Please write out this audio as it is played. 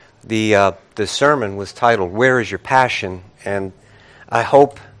The sermon was titled, "Where is Your Passion?" And I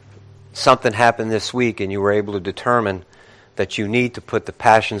hope something happened this week and you were able to determine that you need to put the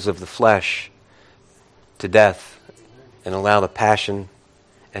passions of the flesh to death and allow the passion,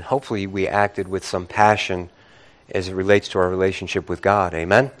 and hopefully we acted with some passion as it relates to our relationship with God.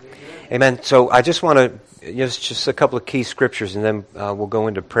 Amen? Amen. So I just want to, just a couple of key scriptures and then we'll go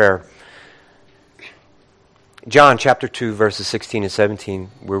into prayer. John chapter 2, verses 16 and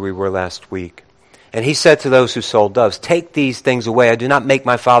 17, where we were last week. And he said to those who sold doves, "Take these things away. I do not make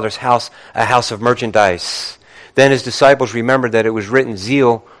my Father's house a house of merchandise." Then his disciples remembered that it was written,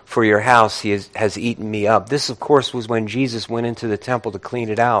 "Zeal for your house has eaten me up." This, of course, was when Jesus went into the temple to clean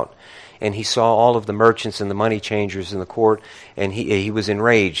it out. And he saw all of the merchants and the money changers in the court, and he was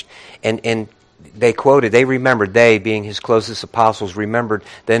enraged. And they quoted, they remembered, they being his closest apostles, remembered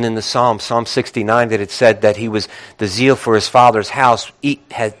then in the Psalm 69, that it said that he was, the zeal for his Father's house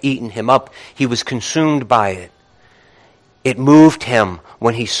had eaten him up. He was consumed by it. It moved him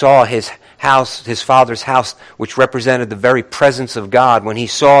when he saw his house, his Father's house, which represented the very presence of God. When he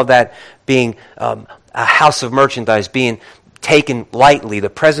saw that being a house of merchandise, being taken lightly,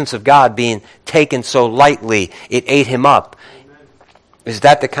 the presence of God being taken so lightly, it ate him up. Is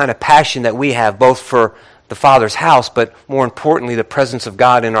that the kind of passion that we have, both for the Father's house, but more importantly, the presence of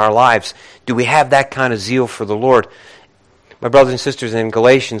God in our lives? Do we have that kind of zeal for the Lord? My brothers and sisters, in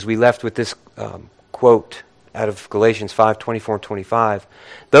Galatians, we left with this quote out of Galatians 5:24 and 25.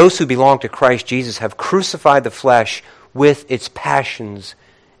 "Those who belong to Christ Jesus have crucified the flesh with its passions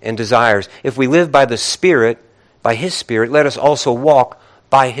and desires. If we live by the Spirit, by His Spirit, let us also walk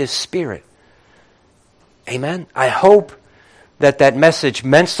by His Spirit." Amen? I hope that message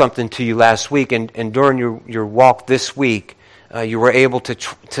meant something to you last week, and during your walk this week, you were able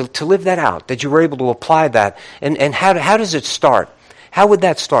to live that out, that you were able to apply that. And how does it start? How would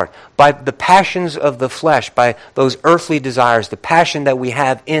that start? By the passions of the flesh, by those earthly desires, the passion that we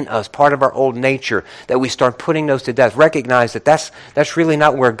have in us, part of our old nature, that we start putting those to death. Recognize that that's really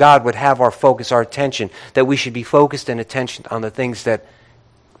not where God would have our focus, our attention, that we should be focused and attention on the things that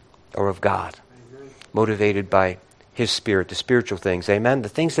are of God, motivated by His Spirit, the spiritual things. Amen? The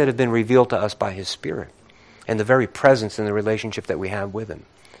things that have been revealed to us by His Spirit and the very presence and the relationship that we have with Him.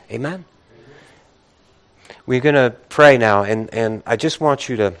 Amen? We're going to pray now, and I just want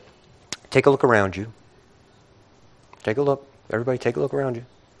you to take a look around you. Take a look. Everybody, take a look around you.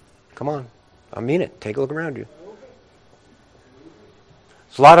 Come on. I mean it. Take a look around you.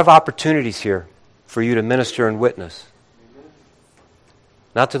 There's a lot of opportunities here for you to minister and witness.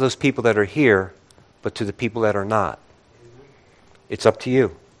 Not to those people that are here, but to the people that are not. It's up to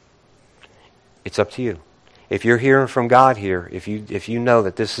you. It's up to you. If you're hearing from God here, if you know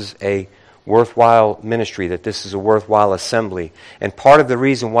that this is a worthwhile ministry, that this is a worthwhile assembly, and part of the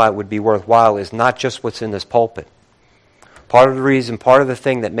reason why it would be worthwhile is not just what's in this pulpit. Part of the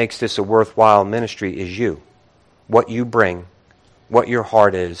thing that makes this a worthwhile ministry is you. What you bring, what your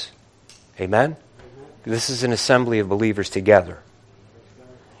heart is. Amen? This is an assembly of believers together.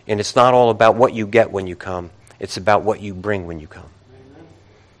 And it's not all about what you get when you come. It's about what you bring when you come.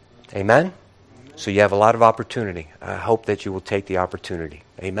 Amen? So you have a lot of opportunity. I hope that you will take the opportunity.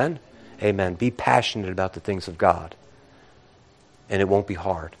 Amen? Amen. Be passionate about the things of God. And it won't be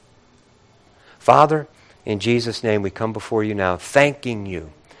hard. Father, in Jesus' name we come before you now, thanking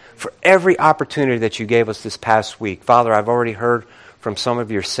you for every opportunity that you gave us this past week. Father, I've already heard from some of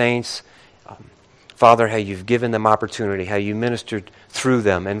your saints, Father, how you've given them opportunity, how you ministered through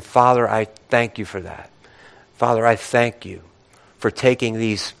them. And Father, I thank you for that. Father, I thank you for taking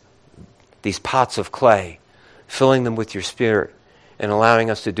these pots of clay, filling them with your Spirit, and allowing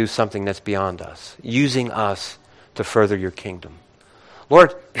us to do something that's beyond us, using us to further your kingdom.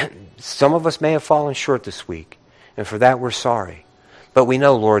 Lord, some of us may have fallen short this week, and for that we're sorry. But we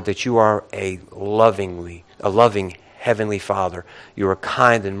know, Lord, that you are a loving Heavenly Father. You are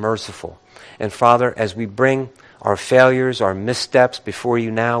kind and merciful. And Father, as we bring our failures, our missteps before you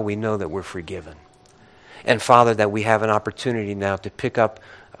now, we know that we're forgiven. And Father, that we have an opportunity now to pick up,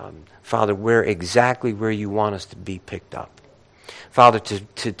 Father, exactly where you want us to be picked up. Father,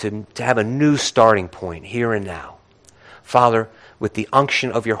 to have a new starting point here and now. Father, with the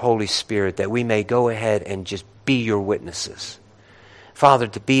unction of your Holy Spirit, that we may go ahead and just be your witnesses. Father,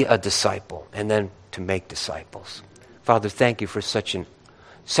 to be a disciple and then to make disciples. Father, thank you for such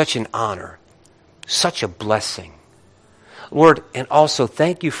an honor, such a blessing. Lord, and also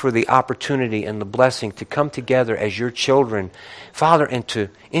thank you for the opportunity and the blessing to come together as your children, Father, and to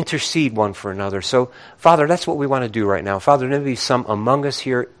intercede one for another. So, Father, that's what we want to do right now. Father, there may be some among us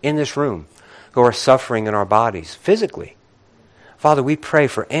here in this room who are suffering in our bodies physically. Father, we pray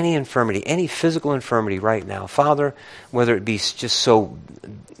for any infirmity, any physical infirmity right now. Father, whether it be just so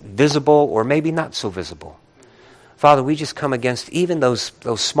visible or maybe not so visible. Father, we just come against even those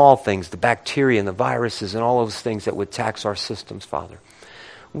small things, the bacteria and the viruses and all those things that would tax our systems, Father.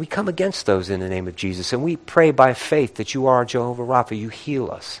 We come against those in the name of Jesus, and we pray by faith that you are Jehovah Rapha. You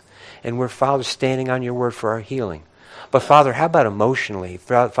heal us. And we're, Father, standing on your word for our healing. But, Father, how about emotionally?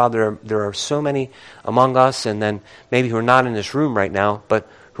 Father, there are so many among us, and then maybe who are not in this room right now, but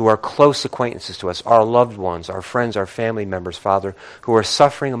who are close acquaintances to us, our loved ones, our friends, our family members, Father, who are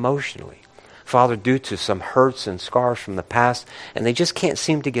suffering emotionally. Father, due to some hurts and scars from the past, and they just can't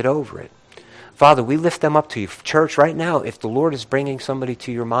seem to get over it. Father, we lift them up to you. Church, right now, if the Lord is bringing somebody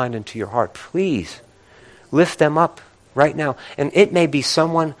to your mind and to your heart, please lift them up right now. And it may be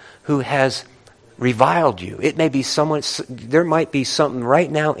someone who has reviled you. It may be someone, there might be something right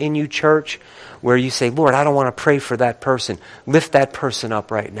now in you, church, where you say, Lord, I don't want to pray for that person. Lift that person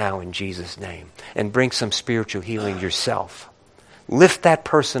up right now in Jesus' name and bring some spiritual healing yourself. Lift that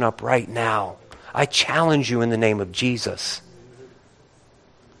person up right now. I challenge you in the name of Jesus.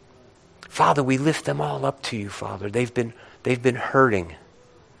 Father, we lift them all up to you, Father. They've been hurting.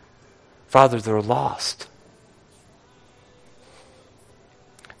 Father, they're lost.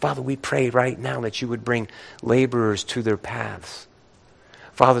 Father, we pray right now that you would bring laborers to their paths.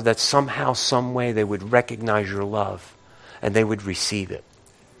 Father, that somehow, some way they would recognize your love and they would receive it.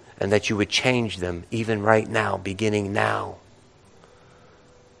 And that you would change them even right now, beginning now.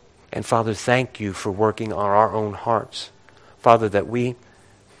 And Father, thank you for working on our own hearts. Father, that we,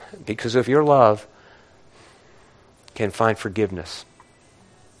 because of your love, can find forgiveness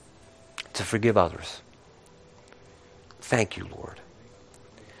to forgive others. Thank you, Lord.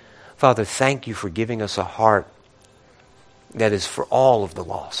 Father, thank you for giving us a heart that is for all of the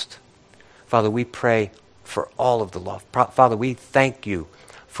lost. Father, we pray for all of the lost. Father, we thank you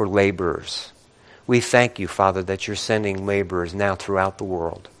for laborers. We thank you, Father, that you're sending laborers now throughout the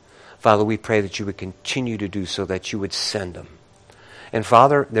world. Father, we pray that you would continue to do so, that you would send them. And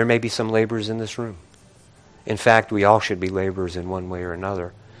Father, there may be some laborers in this room. In fact, we all should be laborers in one way or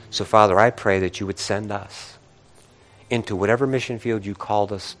another. So Father, I pray that you would send us into whatever mission field you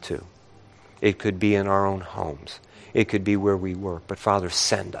called us to. It could be in our own homes. It could be where we work. But Father,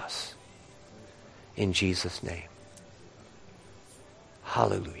 send us. In Jesus' name.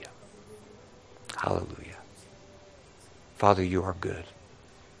 Hallelujah. Hallelujah. Father, you are good.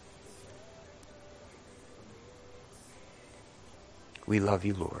 We love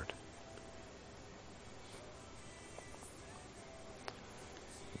you, Lord.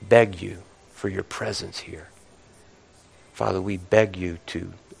 Beg you for your presence here. Father, we beg you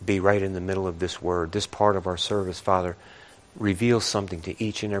to be right in the middle of this word, this part of our service. Father, reveal something to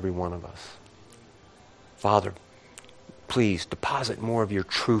each and every one of us. Father, please deposit more of your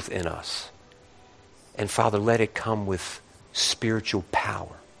truth in us. And Father, let it come with spiritual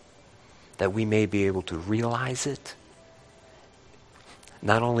power, that we may be able to realize it,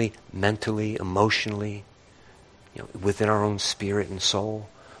 not only mentally, emotionally, within our own spirit and soul,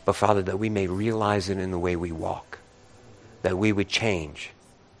 but Father, that we may realize it in the way we walk, that we would change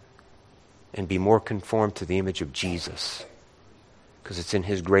and be more conformed to the image of Jesus, because it's in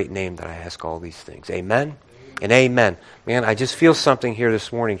his great name that I ask all these things. Amen and amen. Man, I just feel something here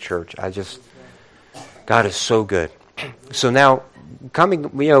this morning, church. God is so good. So now,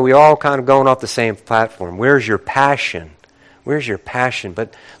 we all kind of going off the same platform. Where's your passion? Where's your passion?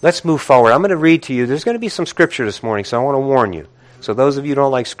 But let's move forward. I'm going to read to you. There's going to be some scripture this morning, so I want to warn you. So those of you who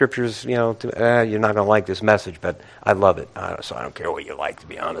don't like scriptures, you're not going to like this message, but I love it. So I don't care what you like, to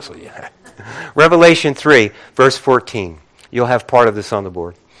be honest with you. Revelation 3, verse 14. You'll have part of this on the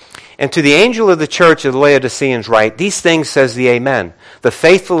board. And to the angel of the church of the Laodiceans write, these things says the Amen, the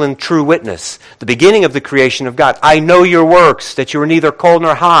faithful and true witness, the beginning of the creation of God. I know your works, that you are neither cold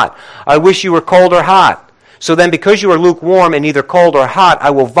nor hot. I wish you were cold or hot. So then, because you are lukewarm and neither cold or hot, I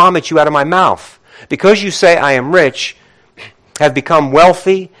will vomit you out of my mouth. Because you say, I am rich, have become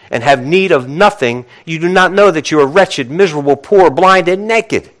wealthy, and have need of nothing, you do not know that you are wretched, miserable, poor, blind, and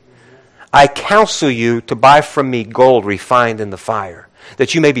naked. I counsel you to buy from me gold refined in the fire,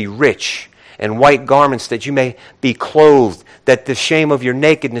 that you may be rich, and white garments, that you may be clothed, that the shame of your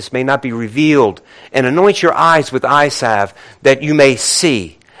nakedness may not be revealed, and anoint your eyes with eye salve, that you may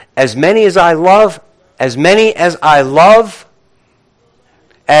see. As many as I love,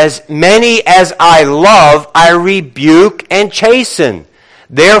 I rebuke and chasten.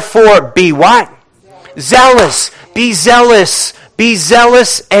 Therefore, be what? Zealous. Be zealous. Be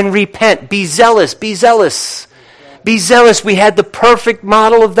zealous and repent. Be zealous. Be zealous. Be zealous. We had the perfect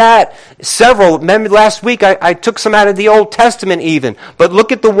model of that. Several. Remember last week I took some out of the Old Testament even. But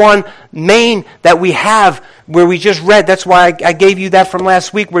look at the one main that we have where we just read. That's why I gave you that from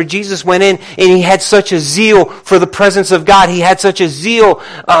last week, where Jesus went in and he had such a zeal for the presence of God. He had such a zeal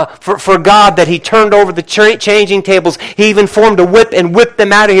for God that he turned over the changing tables. He even formed a whip and whipped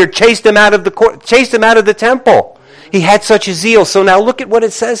them out of here, chased them out of the temple. He had such a zeal. So now look at what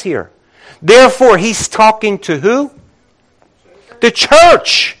it says here. Therefore, he's talking to who? The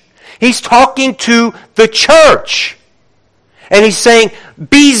church. He's talking to the church. And he's saying,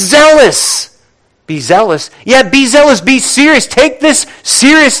 be zealous. Be zealous. Yeah, be zealous. Be serious. Take this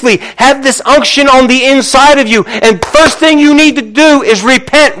seriously. Have this unction on the inside of you. And first thing you need to do is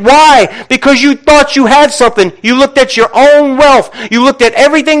repent. Why? Because you thought you had something. You looked at your own wealth. You looked at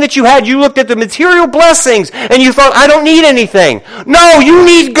everything that you had. You looked at the material blessings. And you thought, I don't need anything. No, you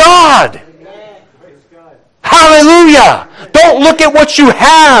need God. Hallelujah. Don't look at what you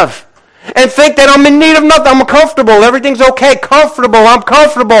have and think that I'm in need of nothing. I'm comfortable. Everything's okay. Comfortable. I'm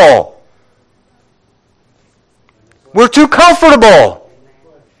comfortable. We're too comfortable.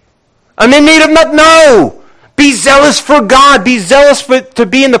 I'm in need of nothing. No. Be zealous for God. Be zealous to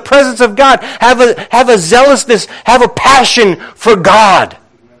be in the presence of God. Have a zealousness. Have a passion for God.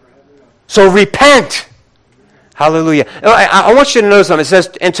 So repent. Hallelujah. I want you to notice something. It says,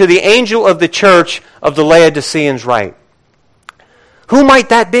 and to the angel of the church of the Laodiceans write. Who might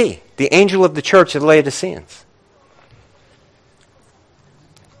that be? The angel of the church of the Laodiceans.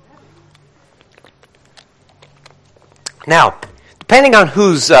 Now, depending on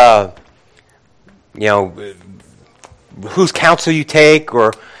whose counsel you take,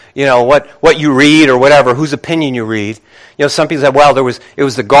 or what you read, or whatever, whose opinion you read, some people say, well, it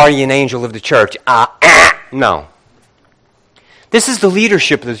was the guardian angel of the church. No. This is the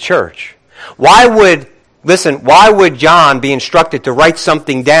leadership of the church. Why would John be instructed to write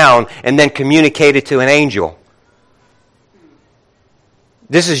something down and then communicate it to an angel?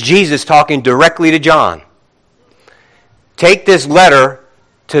 This is Jesus talking directly to John. Take this letter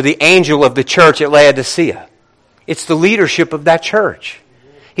to the angel of the church at Laodicea. It's the leadership of that church.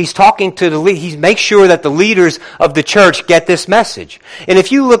 He's talking to he makes sure that the leaders of the church get this message. And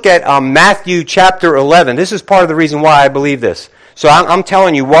if you look at Matthew chapter 11, this is part of the reason why I believe this. So I'm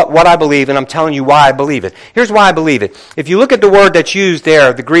telling you what I believe, and I'm telling you why I believe it. Here's why I believe it. If you look at the word that's used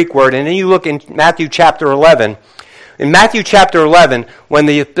there, the Greek word, and then you look in Matthew chapter 11, in Matthew chapter 11, when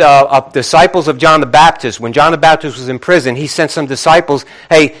the disciples of John the Baptist, when John the Baptist was in prison, he sent some disciples,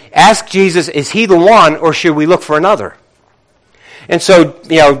 hey, ask Jesus, is he the one, or should we look for another? And so,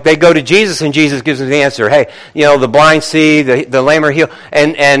 they go to Jesus, and Jesus gives them the answer. Hey, the blind see, the lame are healed,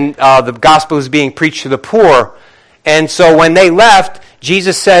 and the gospel is being preached to the poor. And so when they left,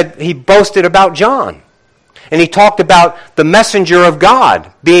 Jesus said, he boasted about John. And he talked about the messenger of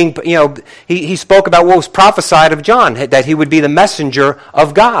God being, he spoke about what was prophesied of John, that he would be the messenger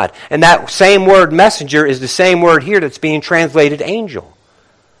of God. And that same word, messenger, is the same word here that's being translated angel.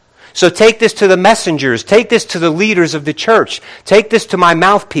 So take this to the messengers. Take this to the leaders of the church. Take this to my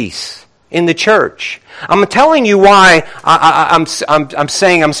mouthpiece in the church. I'm telling you why I'm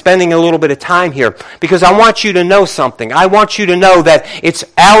saying I'm spending a little bit of time here, because I want you to know something. I want you to know that it's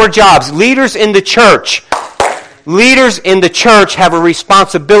our jobs. Leaders in the church have a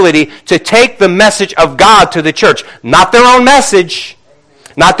responsibility to take the message of God to the church. Not their own message,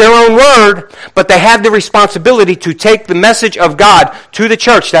 not their own word, but they have the responsibility to take the message of God to the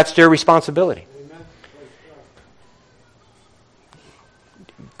church. That's their responsibility.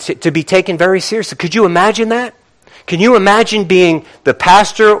 To be taken very seriously. Could you imagine that? Can you imagine being the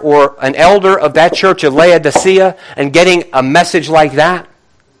pastor or an elder of that church of Laodicea and getting a message like that?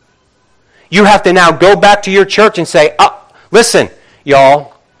 You have to now go back to your church and say, listen,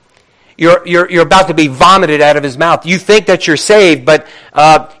 y'all, you're about to be vomited out of his mouth. You think that you're saved, but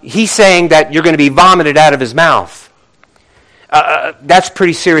he's saying that you're going to be vomited out of his mouth. That's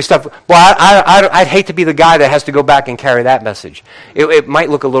pretty serious stuff. Well, I'd hate to be the guy that has to go back and carry that message. It might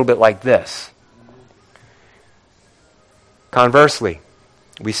look a little bit like this. Conversely,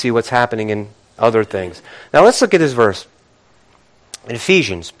 we see what's happening in other things. Now let's look at this verse. In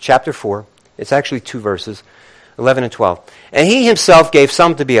Ephesians chapter 4, it's actually 2 verses, 11 and 12. And he himself gave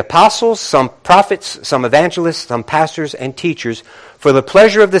some to be apostles, some prophets, some evangelists, some pastors and teachers, for the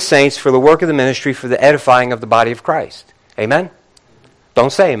pleasure of the saints, for the work of the ministry, for the edifying of the body of Christ. Amen?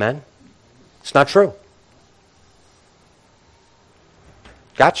 Don't say amen. It's not true.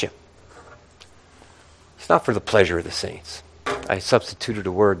 Gotcha. It's not for the pleasure of the saints. I substituted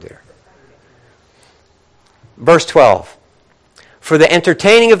a word there. Verse 12. For the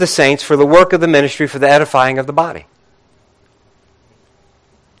entertaining of the saints, for the work of the ministry, for the edifying of the body.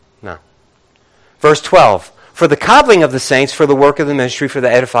 Verse 12, for the coddling of the saints, for the work of the ministry, for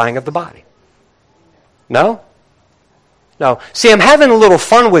the edifying of the body. No? No. See, I'm having a little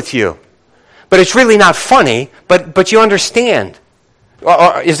fun with you, but it's really not funny, but you understand.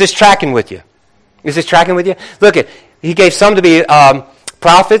 Or is this tracking with you? Is this tracking with you? Look, he gave some to be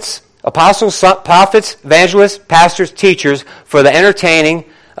prophets, apostles, prophets, evangelists, pastors, teachers, for the entertaining,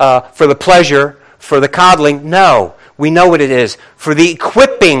 for the pleasure, for the coddling. No, we know what it is. For the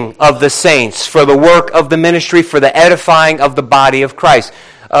equipping of the saints, for the work of the ministry, for the edifying of the body of Christ.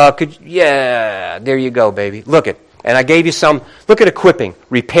 There you go, baby. Look at, and I gave you some. Look at equipping: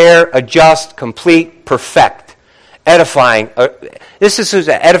 repair, adjust, complete, perfect, edifying. This is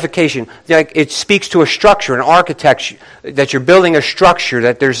edification. It speaks to a structure, an architecture, that you're building a structure,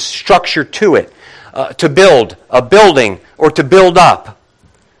 that there's structure to it, to build a building or to build up.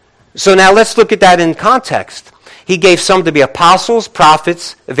 So now let's look at that in context. He gave some to be apostles,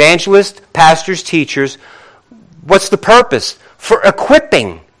 prophets, evangelists, pastors, teachers. What's the purpose? For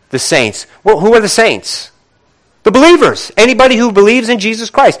equipping the saints. Well, who are the saints? The believers. Anybody who believes in Jesus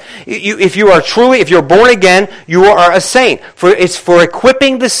Christ. If you're born again, you are a saint. It's for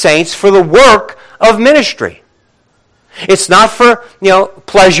equipping the saints for the work of ministry. It's not for,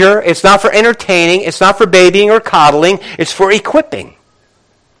 pleasure. It's not for entertaining. It's not for babying or coddling. It's for equipping.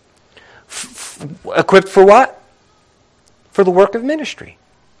 Equipped for what? For the work of ministry.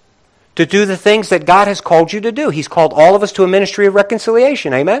 To do the things that God has called you to do. He's called all of us to a ministry of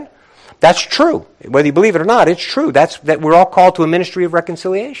reconciliation. Amen? That's true. Whether you believe it or not, it's true. That we're all called to a ministry of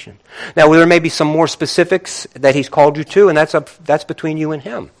reconciliation. Now, there may be some more specifics that He's called you to, and that's between you and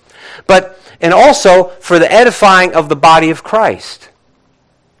Him. And also for the edifying of the body of Christ.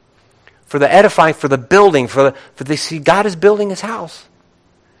 For the edifying, for the building, see, God is building His house.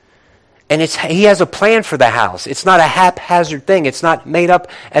 And He has a plan for the house. It's not a haphazard thing. It's not made up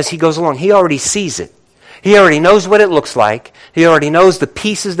as He goes along. He already sees it. He already knows what it looks like. He already knows the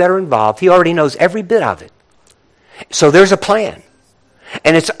pieces that are involved. He already knows every bit of it. So there's a plan.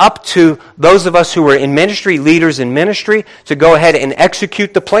 And it's up to those of us who are in ministry, leaders in ministry, to go ahead and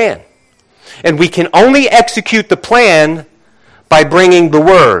execute the plan. And we can only execute the plan by bringing the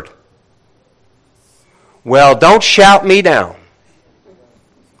Word. Well, don't shout me down.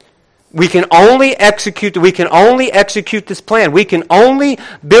 We can only execute this plan. We can only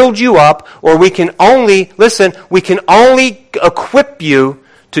build you up, or we can only equip you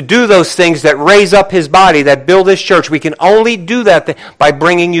to do those things that raise up His body, that build His church. We can only do that by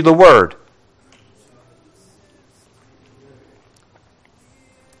bringing you the Word.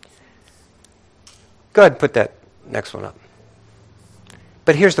 Go ahead and put that next one up.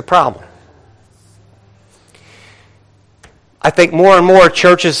 But here's the problem. I think more and more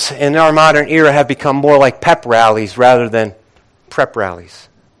churches in our modern era have become more like pep rallies rather than prep rallies.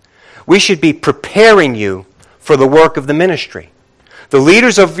 We should be preparing you for the work of the ministry. The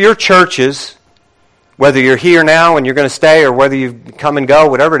leaders of your churches, whether you're here now and you're going to stay or whether you come and go,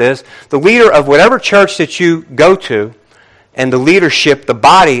 whatever it is, the leader of whatever church that you go to and the leadership, the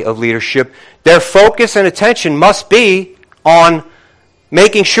body of leadership, their focus and attention must be on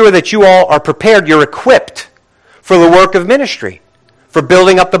making sure that you all are prepared, you're equipped for the work of ministry, for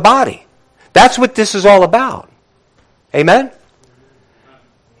building up the body. That's what this is all about. Amen?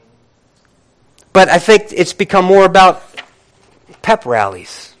 But I think it's become more about pep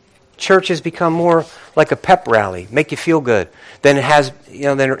rallies. Church has become more like a pep rally, make you feel good, than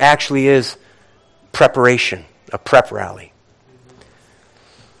than it actually is preparation, a prep rally.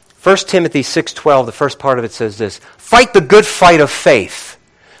 1 Timothy 6:12, the first part of it says this: fight the good fight of faith.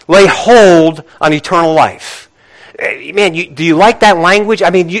 Lay hold on eternal life. Man, do you like that language?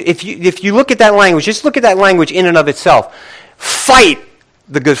 I mean, if you look at that language, just look at that language in and of itself. Fight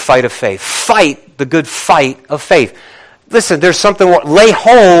the good fight of faith. Fight the good fight of faith. Listen, there's something. Lay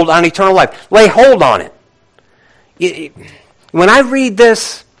hold on eternal life. Lay hold on it. When I read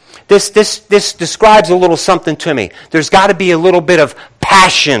this describes a little something to me. There's got to be a little bit of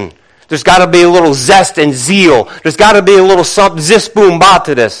passion. There's got to be a little zest and zeal. There's got to be a little something zis boom ba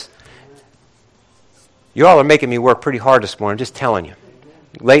to this. You all are making me work pretty hard this morning, just telling you.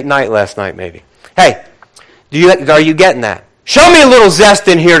 Late night last night, maybe. Hey, are you getting that? Show me a little zest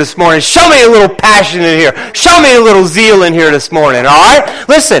in here this morning. Show me a little passion in here. Show me a little zeal in here this morning, all right?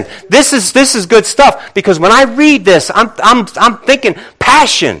 Listen, this is good stuff, because when I read this, I'm thinking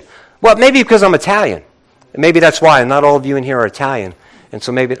passion. Well, maybe because I'm Italian. Maybe that's why. Not all of you in here are Italian. And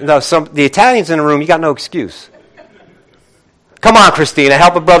so maybe, the Italians in the room, you got no excuse. Come on, Christina,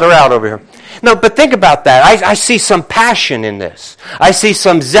 help a brother out over here. No, but think about that. I see some passion in this. I see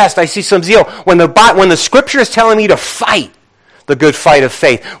some zest. I see some zeal. When the Scripture is telling me to fight the good fight of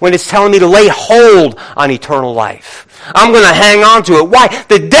faith, when it's telling me to lay hold on eternal life. I'm going to hang on to it. Why?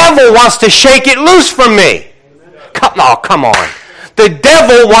 The devil wants to shake it loose from me. Come on. The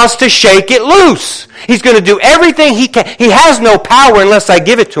devil wants to shake it loose. He's going to do everything he can. He has no power unless I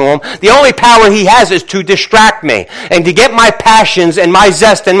give it to him. The only power he has is to distract me and to get my passions and my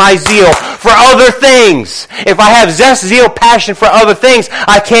zest and my zeal for other things. If I have zest, zeal, passion for other things,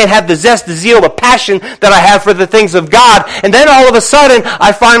 I can't have the zest, the zeal, the passion that I have for the things of God. And then all of a sudden,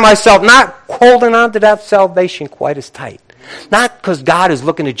 I find myself not holding on to that salvation quite as tight. Not because God is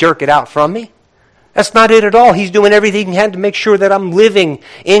looking to jerk it out from me. That's not it at all. He's doing everything he can to make sure that I'm living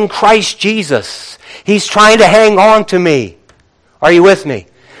in Christ Jesus. He's trying to hang on to me. Are you with me?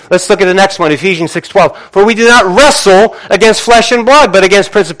 Let's look at the next one, Ephesians 6:12. For we do not wrestle against flesh and blood, but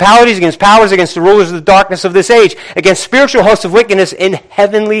against principalities, against powers, against the rulers of the darkness of this age, against spiritual hosts of wickedness in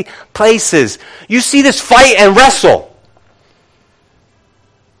heavenly places. You see this fight and wrestle.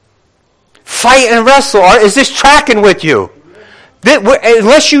 Fight and wrestle. Is this tracking with you?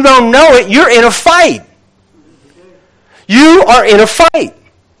 Unless you don't know it, you're in a fight. You are in a fight.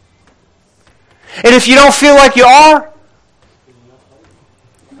 And if you don't feel like you are,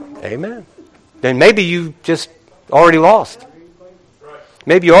 amen, then maybe you just already lost.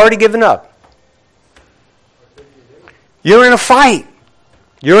 Maybe you're already given up. You're in a fight.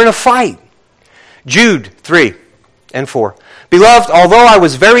 You're in a fight. Jude 3 and 4. Beloved, although I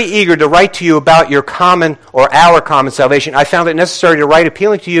was very eager to write to you about your common or our common salvation, I found it necessary to write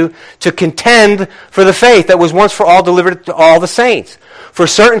appealing to you to contend for the faith that was once for all delivered to all the saints. For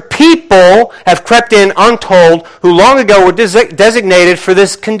certain people have crept in untold who long ago were designated for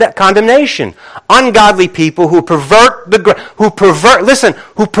this condemnation. Ungodly people who pervert the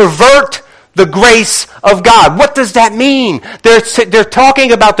grace of God. What does that mean? They're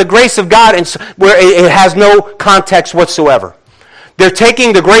talking about the grace of God and where it has no context whatsoever. They're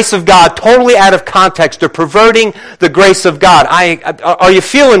taking the grace of God totally out of context. They're perverting the grace of God. Are you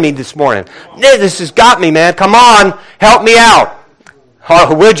feeling me this morning? This has got me, man. Come on, help me out.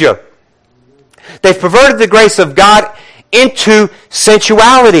 Would you? They've perverted the grace of God into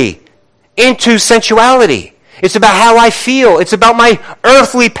sensuality. Into sensuality. It's about how I feel. It's about my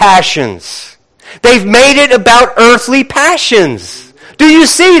earthly passions. They've made it about earthly passions. Do you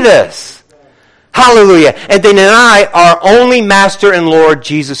see this? Hallelujah. And they deny our only Master and Lord,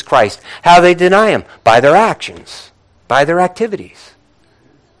 Jesus Christ. How do they deny Him? By their actions. By their activities.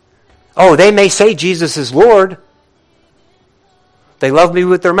 Oh, they may say Jesus is Lord. They love me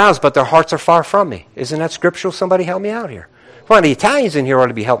with their mouths, but their hearts are far from me. Isn't that scriptural? Somebody help me out here. Come on, the Italians in here ought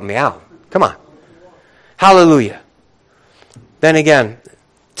to be helping me out. Come on. Hallelujah. Then again,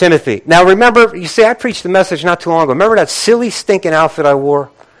 Timothy. Now remember, you see, I preached the message not too long ago. Remember that silly stinking outfit I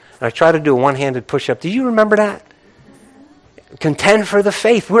wore? And I tried to do a one-handed push-up. Do you remember that? Contend for the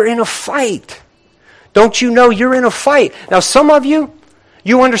faith. We're in a fight. Don't you know you're in a fight? Now some of you,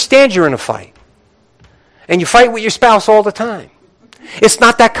 you understand you're in a fight. And you fight with your spouse all the time. It's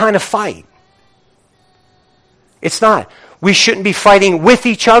not that kind of fight. It's not. We shouldn't be fighting with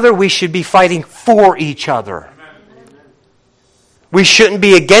each other. We should be fighting for each other. We shouldn't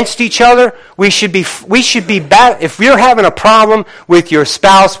be against each other. We should be bad. If you're having a problem with your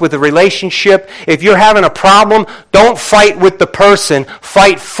spouse, with a relationship, if you're having a problem, don't fight with the person.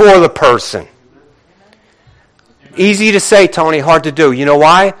 Fight for the person. Easy to say, Tony, hard to do. You know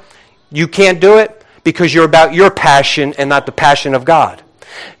why? You can't do it because you're about your passion and not the passion of God.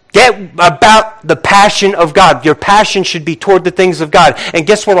 Get about the passion of God. Your passion should be toward the things of God. And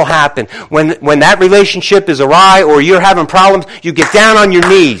guess what will happen? When that relationship is awry or you're having problems, you get down on your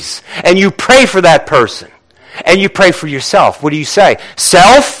knees and you pray for that person. And you pray for yourself. What do you say?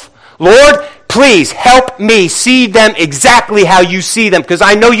 Self, Lord, please help me see them exactly how you see them, because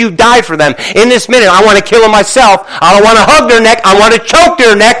I know you died for them. In this minute, I want to kill them myself. I don't want to hug their neck. I want to choke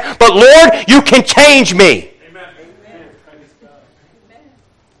their neck. But Lord, you can change me.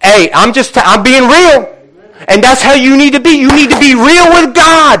 Hey, I'm being real. And that's how you need to be. You need to be real with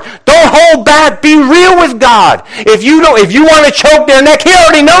God. Don't hold back. Be real with God. If you want to choke their neck, He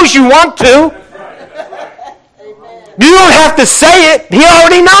already knows you want to. You don't have to say it. He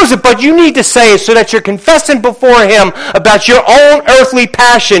already knows it, but you need to say it so that you're confessing before Him about your own earthly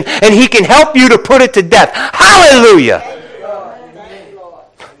passion, and He can help you to put it to death. Hallelujah.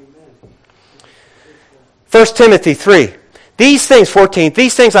 1 Timothy 3. These things, 14,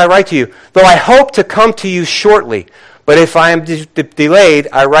 these things I write to you, though I hope to come to you shortly. But if I am delayed,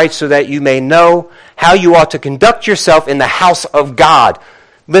 I write so that you may know how you ought to conduct yourself in the house of God.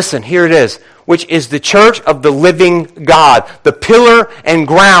 Listen, here it is, which is the church of the living God, the pillar and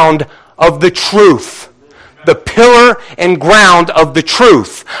ground of the truth. The pillar and ground of the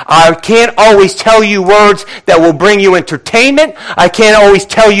truth. I can't always tell you words that will bring you entertainment. I can't always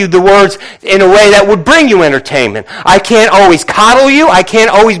tell you the words in a way that would bring you entertainment. I can't always coddle you. I can't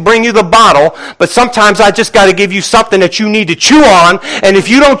always bring you the bottle. But sometimes I just got to give you something that you need to chew on. And if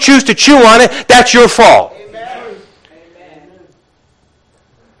you don't choose to chew on it, that's your fault. Amen.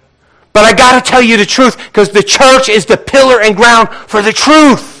 But I got to tell you the truth because the church is the pillar and ground for the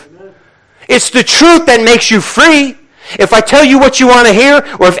truth. It's the truth that makes you free. If I tell you what you want to hear,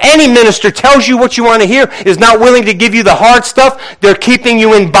 or if any minister tells you what you want to hear, is not willing to give you the hard stuff, they're keeping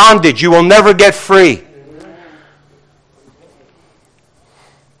you in bondage. You will never get free.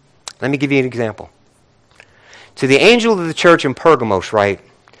 Let me give you an example. To the angel of the church in Pergamos, write,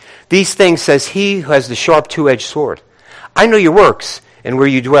 these things says he who has the sharp two-edged sword. I know your works and where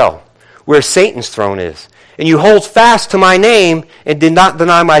you dwell, where Satan's throne is. And you hold fast to my name and did not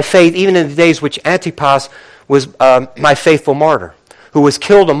deny my faith, even in the days which Antipas was my faithful martyr, who was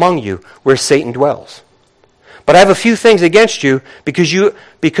killed among you where Satan dwells. But I have a few things against you, because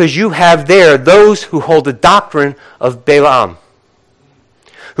you have there those who hold the doctrine of Balaam,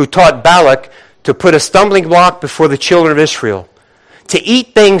 who taught Balak to put a stumbling block before the children of Israel, to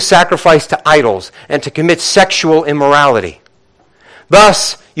eat things sacrificed to idols, and to commit sexual immorality.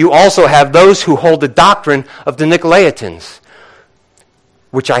 Thus, you also have those who hold the doctrine of the Nicolaitans,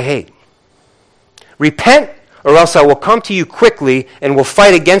 which I hate. Repent, or else I will come to you quickly and will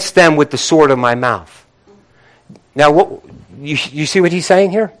fight against them with the sword of my mouth. Now, you see what he's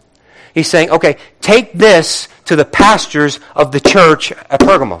saying here? He's saying, okay, take this to the pastors of the church at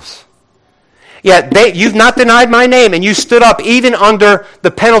Pergamos. Yeah, you've not denied my name, and you stood up even under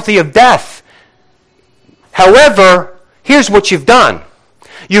the penalty of death. However, here's what you've done.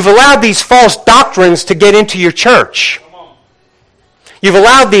 You've allowed these false doctrines to get into your church. You've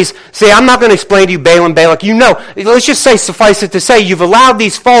allowed these, say, I'm not going to explain to you Balaam, Balak. You know, let's just say, suffice it to say, you've allowed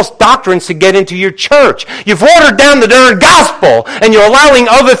these false doctrines to get into your church. You've watered down the darn gospel, and you're allowing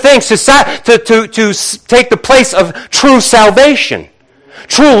other things to take the place of true salvation.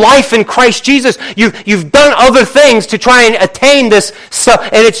 True life in Christ Jesus. You've done other things to try and attain this stuff,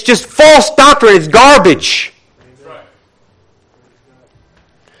 and it's just false doctrine. It's garbage.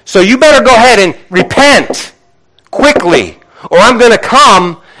 So you better go ahead and repent quickly, or I'm going to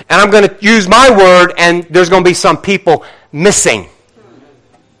come and I'm going to use my word, and there's going to be some people missing.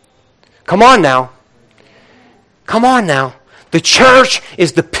 Come on now. Come on now. The church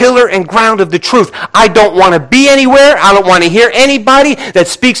is the pillar and ground of the truth. I don't want to be anywhere. I don't want to hear anybody that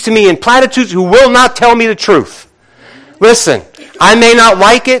speaks to me in platitudes who will not tell me the truth. Listen, I may not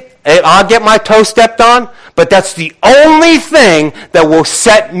like it. I'll get my toe stepped on. But that's the only thing that will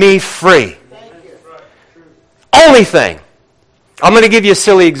set me free. Only thing. I'm going to give you a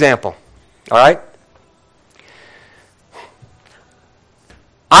silly example. All right?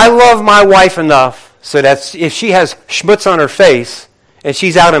 I love my wife enough so that if she has schmutz on her face and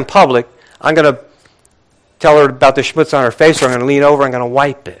she's out in public, I'm going to tell her about the schmutz on her face, or I'm going to lean over and I'm going to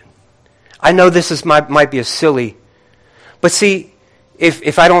wipe it. I know this might be a silly, but see,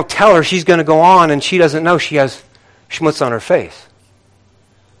 if I don't tell her, she's going to go on and she doesn't know she has schmutz on her face.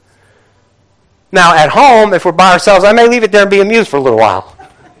 Now, at home, if we're by ourselves, I may leave it there and be amused for a little while.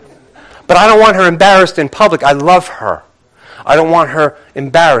 But I don't want her embarrassed in public. I love her. I don't want her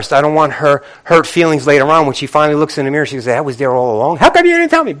embarrassed. I don't want her hurt feelings later on when she finally looks in the mirror. She says, I was there all along. How come you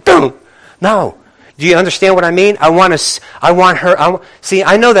didn't tell me? Boom. No. Do you understand what I mean? I want her. See,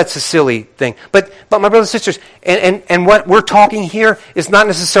 I know that's a silly thing, but my brothers and sisters, and what we're talking here is not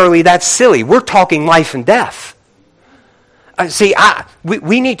necessarily that silly. We're talking life and death.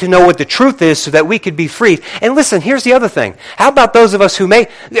 We need to know what the truth is so that we could be freed. And listen, here's the other thing. How about those of us who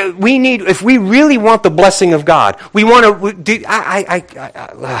if we really want the blessing of God, we want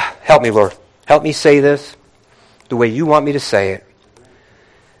to help me, Lord. Help me say this the way you want me to say it.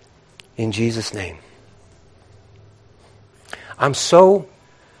 In Jesus' name. I'm so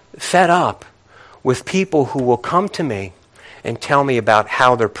fed up with people who will come to me and tell me about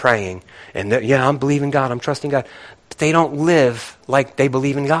how they're praying. And I'm believing God, I'm trusting God. But they don't live like they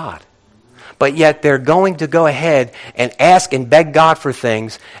believe in God. But yet they're going to go ahead and ask and beg God for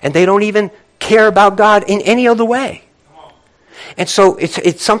things, and they don't even care about God in any other way. And so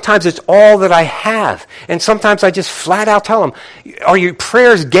sometimes it's all that I have. And sometimes I just flat out tell them, are your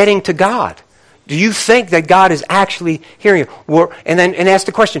prayers getting to God? Do you think that God is actually hearing you? And ask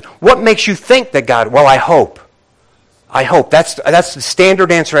the question, what makes you think that God? Well, I hope. I hope. That's the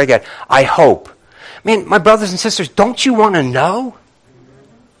standard answer I get. I hope. Man, my brothers and sisters, don't you want to know?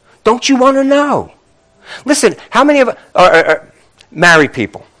 Don't you want to know? Listen, how many of are married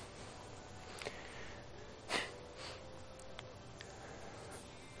people?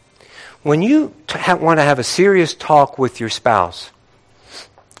 When you want to have a serious talk with your spouse,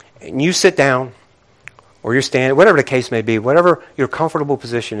 and you sit down, or you're standing, whatever the case may be, whatever your comfortable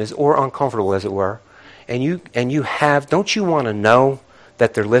position is, or uncomfortable as it were, and you have, don't you want to know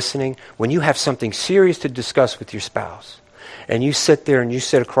that they're listening? When you have something serious to discuss with your spouse, and you sit there and you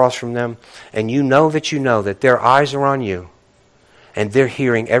sit across from them, and you know that their eyes are on you, and they're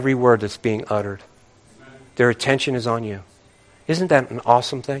hearing every word that's being uttered. Their attention is on you. Isn't that an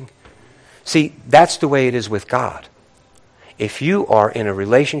awesome thing? See, that's the way it is with God. If you are in a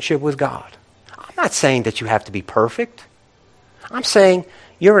relationship with God, I'm not saying that you have to be perfect. I'm saying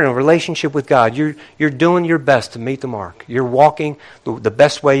you're in a relationship with God. You're doing your best to meet the mark. You're walking the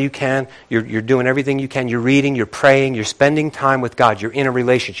best way you can. You're doing everything you can. You're reading, you're praying, you're spending time with God. You're in a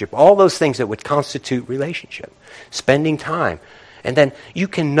relationship. All those things that would constitute relationship. Spending time. And then you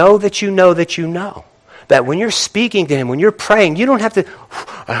can know that you know that you know. That when you're speaking to Him, when you're praying, you don't have to,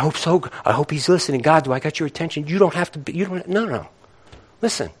 I hope so, I hope He's listening. God, do I got your attention? You don't have to, no.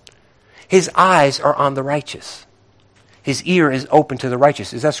 Listen. His eyes are on the righteous. His ear is open to the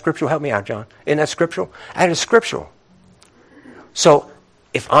righteous. Is that scriptural? Help me out, John. Isn't that scriptural? That is scriptural. So,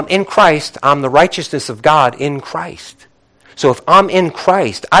 if I'm in Christ, I'm the righteousness of God in Christ. So if I'm in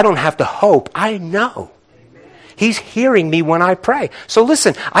Christ, I don't have to hope. I know. He's hearing me when I pray. So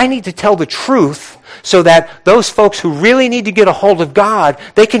listen, I need to tell the truth so that those folks who really need to get a hold of God,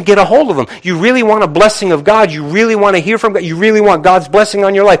 they can get a hold of Him. You really want a blessing of God. You really want to hear from God. You really want God's blessing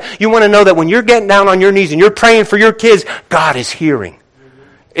on your life. You want to know that when you're getting down on your knees and you're praying for your kids, God is hearing.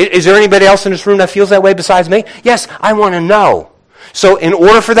 Is there anybody else in this room that feels that way besides me? Yes, I want to know. So in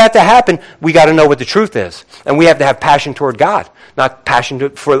order for that to happen, we got to know what the truth is. And we have to have passion toward God, not passion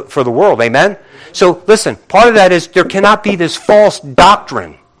for the world. Amen? So listen, part of that is there cannot be this false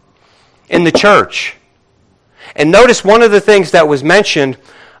doctrine in the church. And notice one of the things that was mentioned,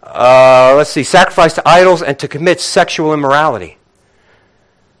 sacrifice to idols and to commit sexual immorality.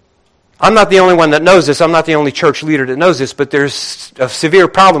 I'm not the only one that knows this. I'm not the only church leader that knows this, but there's a severe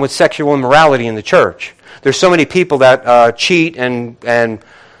problem with sexual immorality in the church. There's so many people that cheat and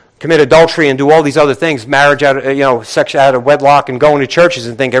commit adultery and do all these other things, marriage out, sex out of wedlock, and going to churches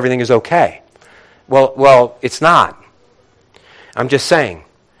and think everything is okay. Well, it's not. I'm just saying.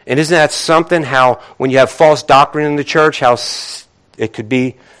 And isn't that something how when you have false doctrine in the church, how it could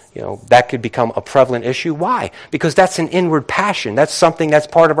be, that could become a prevalent issue? Why? Because that's an inward passion. That's something that's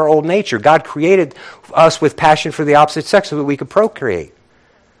part of our old nature. God created us with passion for the opposite sex so that we could procreate.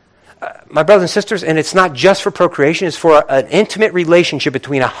 My brothers and sisters, and it's not just for procreation, it's for an intimate relationship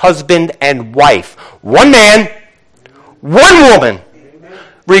between a husband and wife. One man, one woman.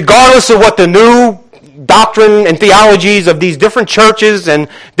 Regardless of what the new doctrine and theologies of these different churches and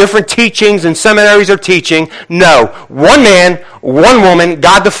different teachings and seminaries are teaching, no. One man, one woman,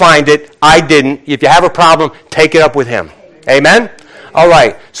 God defined it, I didn't. If you have a problem, take it up with Him. Amen? All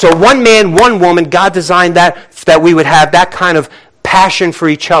right. So one man, one woman, God designed that we would have that kind of passion for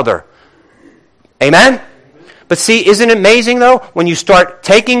each other. Amen? But see, isn't it amazing, though, when you start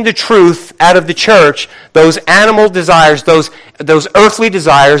taking the truth out of the church, those animal desires, those earthly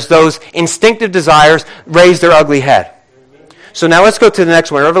desires, those instinctive desires raise their ugly head. So now let's go to the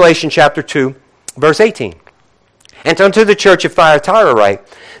next one, Revelation chapter 2, verse 18. And unto the church of Thyatira write,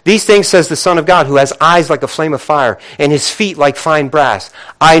 these things says the Son of God, who has eyes like a flame of fire, and His feet like fine brass.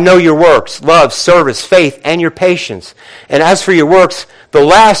 I know your works, love, service, faith, and your patience. And as for your works, the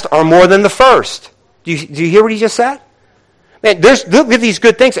last are more than the first. Do you hear what he just said? Man, look at these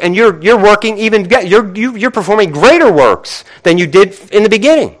good things, and you're working you're performing greater works than you did in the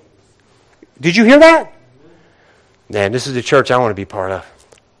beginning. Did you hear that? Man, this is the church I want to be part of.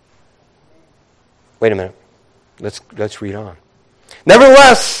 Wait a minute. Let's read on.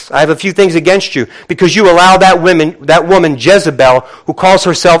 Nevertheless, I have a few things against you, because you allow that woman Jezebel, who calls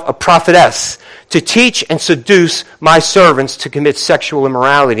herself a prophetess, to teach and seduce my servants to commit sexual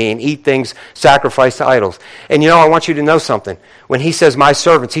immorality and eat things sacrificed to idols. And I want you to know something. When he says my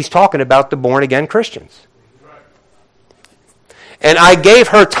servants, he's talking about the born-again Christians. And I gave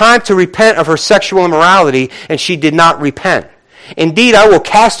her time to repent of her sexual immorality, and she did not repent. Indeed, I will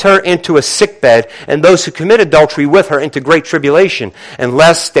cast her into a sickbed, and those who commit adultery with her into great tribulation,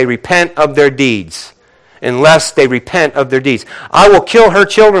 unless they repent of their deeds. Unless they repent of their deeds. I will kill her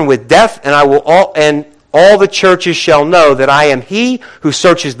children with death, and all the churches shall know that I am He who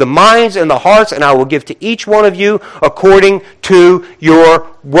searches the minds and the hearts, and I will give to each one of you according to your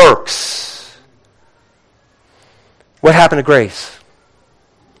works. What happened to grace?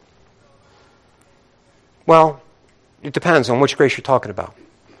 Well, it depends on which grace you're talking about.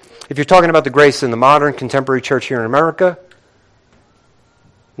 If you're talking about the grace in the modern contemporary church here in America,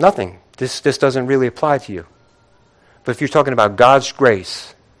 nothing this doesn't really apply to you. But if you're talking about God's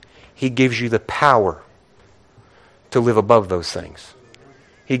grace, He gives you the power to live above those things.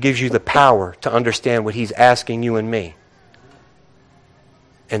 He gives you the power to understand what He's asking you and me,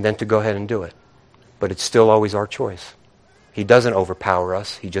 and then to go ahead and do it. But it's still always our choice. He doesn't overpower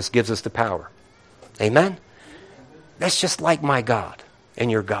us. He just gives us the power. Amen? That's just like my God and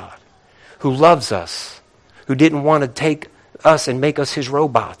your God, who loves us, who didn't want to take us and make us His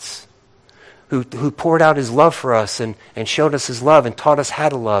robots, who poured out His love for us and showed us His love and taught us how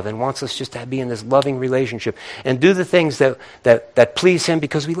to love and wants us just to be in this loving relationship and do the things that please Him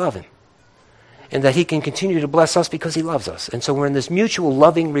because we love Him. And that He can continue to bless us because He loves us. And so we're in this mutual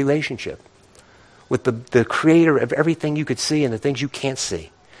loving relationship with the Creator of everything you could see and the things you can't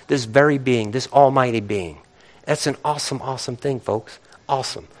see. This very being, this almighty being. That's an awesome, awesome thing, folks.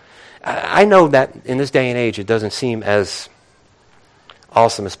 Awesome. I know that in this day and age it doesn't seem as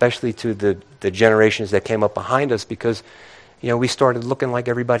awesome, especially to the generations that came up behind us, because, we started looking like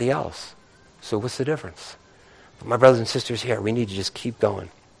everybody else. So what's the difference? But my brothers and sisters here, we need to just keep going.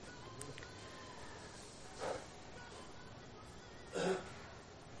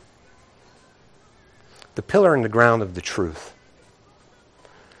 The pillar in the ground of the truth.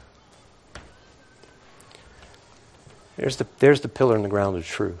 There's the pillar in the ground of the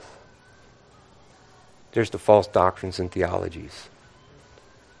truth. There's the false doctrines and theologies.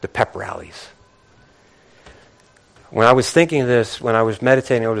 The pep rallies. When I was thinking of this, when I was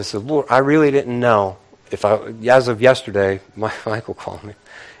meditating over this, the Lord, I really didn't know as of yesterday, Michael called me,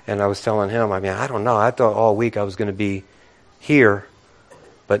 and I was telling him, I don't know. I thought all week I was going to be here,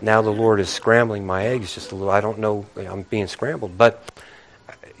 but now the Lord is scrambling my eggs just a little. I don't know. I'm being scrambled. But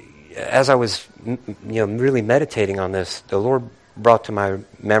as I was, really meditating on this, the Lord brought to my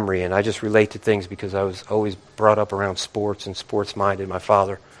memory, and I just relate to things because I was always brought up around sports and sports-minded. My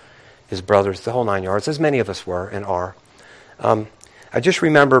father, his brothers, the whole 9 yards, as many of us were and are. I just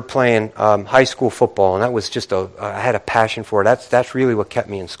remember playing high school football, and that was just I had a passion for it. That's really what kept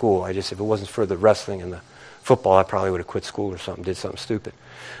me in school. If it wasn't for the wrestling and the football, I probably would have quit school or something, did something stupid.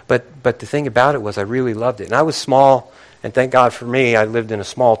 But the thing about it was I really loved it. And I was small, and thank God for me, I lived in a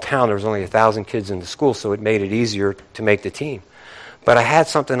small town. There was only 1,000 kids in the school, so it made it easier to make the team. But I had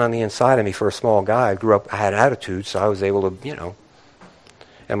something on the inside of me for a small guy. I had attitude, so I was able to,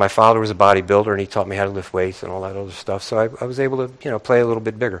 and my father was a bodybuilder, and he taught me how to lift weights and all that other stuff, so I was able to, play a little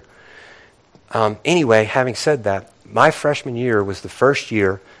bit bigger. Anyway, having said that, my freshman year was the first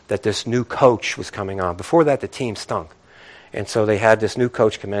year that this new coach was coming on. Before that, the team stunk. And so they had this new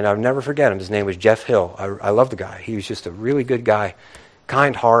coach come in. I'll never forget him. His name was Jeff Hill. I love the guy. He was just a really good guy,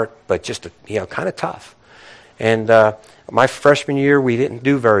 kind heart, but just kind of tough. And my freshman year, we didn't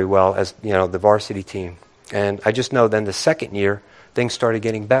do very well as the varsity team. And I just know then the second year, things started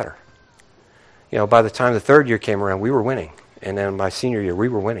getting better. By the time the third year came around, we were winning. And then my senior year, we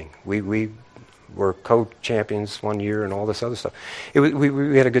were winning. We were co-champions one year and all this other stuff.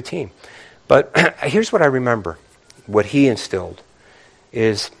 We had a good team. But here's what I remember. What he instilled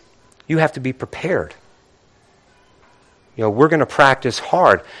is you have to be prepared. We're going to practice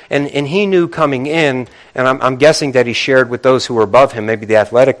hard. And he knew coming in, and I'm guessing that he shared with those who were above him, maybe the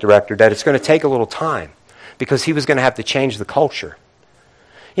athletic director, that it's going to take a little time because he was going to have to change the culture.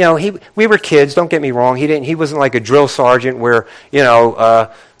 We were kids, don't get me wrong. He wasn't like a drill sergeant where, he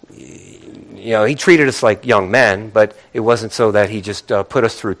treated us like young men, but it wasn't so that he just put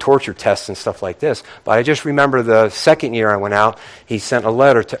us through torture tests and stuff like this. But I just remember the second year I went out, he sent a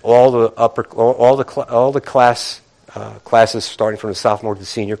letter to all the classes starting from the sophomore to the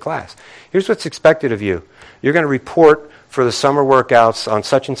senior class. Here's what's expected of you. You're going to report for the summer workouts on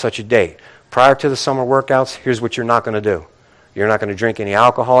such and such a date. Prior to the summer workouts, here's what you're not going to do. You're not going to drink any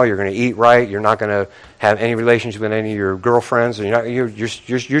alcohol. You're going to eat right. You're not going to have any relationship with any of your girlfriends. You're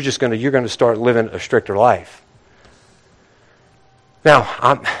going to start living a stricter life. Now,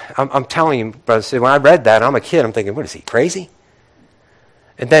 I'm telling you, brothers, when I read that, I'm a kid. I'm thinking, what is he, crazy?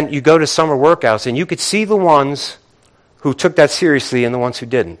 And then you go to summer workouts, and you could see the ones who took that seriously and the ones who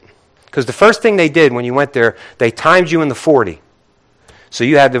didn't. Because the first thing they did when you went there, they timed you in the 40. So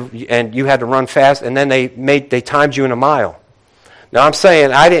you had to run fast, and then they timed you in a mile. Now, I'm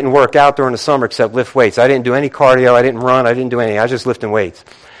saying I didn't work out during the summer except lift weights. I didn't do any cardio. I didn't run. I didn't do anything. I was just lifting weights.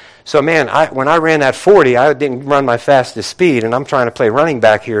 So, man, when I ran that 40, I didn't run my fastest speed, and I'm trying to play running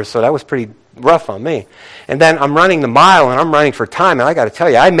back here, so that was pretty rough on me. And then I'm running the mile, and I'm running for time, and I got to tell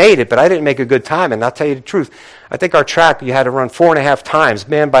you, I made it, but I didn't make a good time, and I'll tell you the truth. I think our track, you had to run 4.5 times.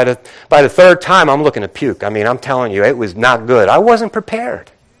 Man, by the third time, I'm looking to puke. I'm telling you, it was not good. I wasn't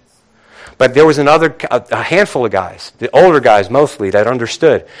prepared. But there was a handful of guys, the older guys mostly, that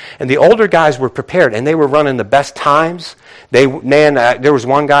understood. And the older guys were prepared, and they were running the best times. There was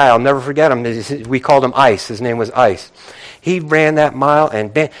one guy, I'll never forget him. We called him Ice. His name was Ice. He ran that mile,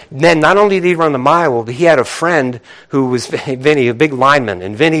 and then not only did he run the mile, but he had a friend who was Vinny, a big lineman,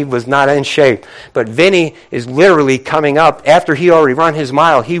 and Vinny was not in shape. But Vinny is literally coming up. After he already run his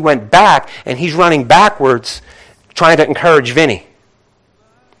mile, he went back, and he's running backwards, trying to encourage Vinny.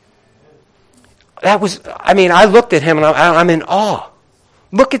 I looked at him, and I'm in awe.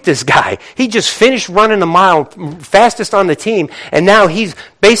 Look at this guy. He just finished running the mile, fastest on the team, and now he's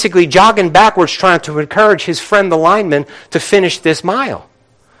basically jogging backwards trying to encourage his friend, the lineman, to finish this mile.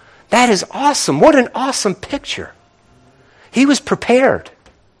 That is awesome. What an awesome picture. He was prepared.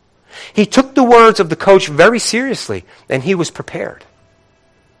 He took the words of the coach very seriously, and he was prepared.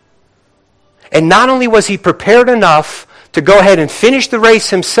 And not only was he prepared enough to go ahead and finish the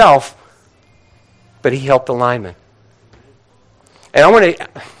race himself, but he helped the lineman. And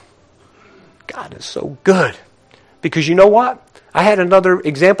God is so good. Because you know what? I had another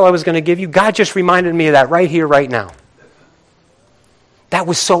example I was going to give you. God just reminded me of that right here, right now. That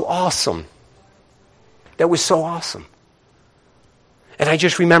was so awesome. That was so awesome. And I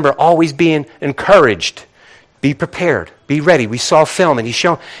just remember always being encouraged. Be prepared. Be ready. We saw film and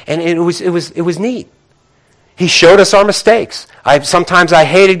it was neat. He showed us our mistakes. Sometimes I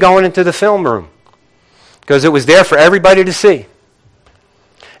hated going into the film room because it was there for everybody to see.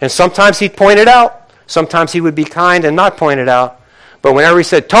 And sometimes he'd point it out. Sometimes he would be kind and not point it out. But whenever he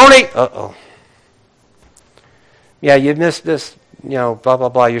said, Tony, yeah, you missed this, blah, blah,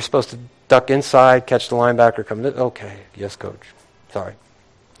 blah. You're supposed to duck inside, catch the linebacker, come in. Okay, yes, coach. Sorry.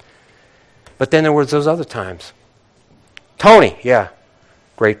 But then there was those other times. Tony, yeah,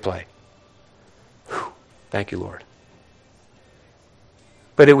 great play. Whew, thank you, Lord.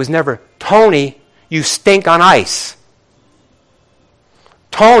 But it was never, Tony, you stink on ice.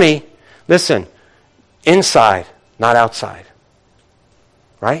 Tony, listen, inside, not outside.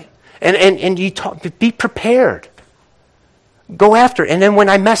 Right? And you be prepared. Go after it. And then when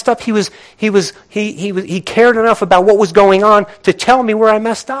I messed up, he cared enough about what was going on to tell me where I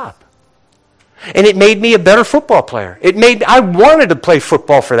messed up. And it made me a better football player. I wanted to play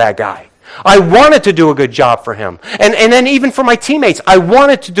football for that guy. I wanted to do a good job for him. And then even for my teammates, I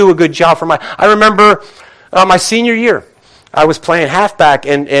wanted to do a good job I remember my senior year. I was playing halfback,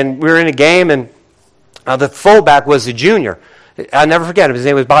 and we were in a game, and the fullback was a junior. I'll never forget him. His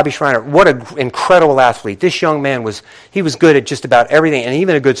name was Bobby Schreiner. What an incredible athlete. This young man was good at just about everything, and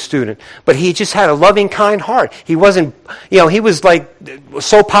even a good student. But he just had a loving, kind heart. He wasn't, he was like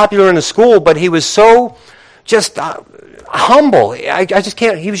so popular in the school, but he was so just humble. I just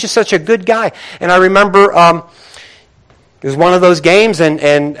can't, he was just such a good guy. And I remember it was one of those games,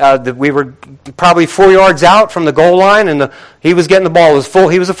 and we were probably 4 yards out from the goal line, and he was getting the ball.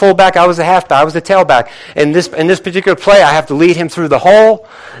 He was a fullback, I was a halfback, I was the tailback. In this particular play, I have to lead him through the hole,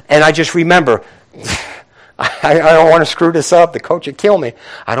 and I just remember, I don't want to screw this up. The coach would kill me.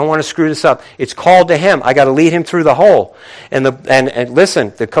 I don't want to screw this up. It's called to him. I got to lead him through the hole. And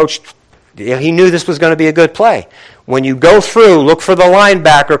listen, the coach, he knew this was going to be a good play. When you go through, look for the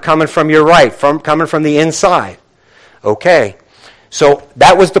linebacker coming from your right, coming from the inside. Okay, so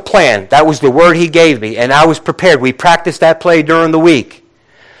that was the plan. That was the word he gave me, and I was prepared. We practiced that play during the week.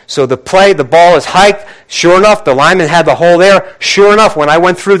 So the ball is hiked. Sure enough, the lineman had the hole there. Sure enough, when I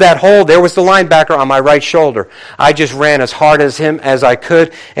went through that hole, there was the linebacker on my right shoulder. I just ran as hard as him as I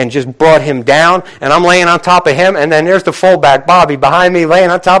could and just brought him down, and I'm laying on top of him, and then there's the fullback, Bobby, behind me, laying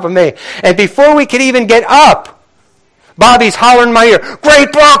on top of me. And before we could even get up, Bobby's hollering in my ear,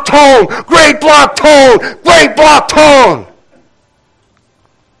 "Great block, Tone! Great block, Tone! Great block, Tone!"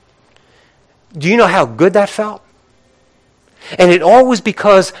 Do you know how good that felt? And it all was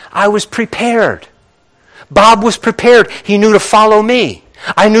because I was prepared. Bob was prepared. He knew to follow me.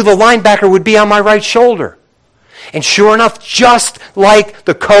 I knew the linebacker would be on my right shoulder. And sure enough, just like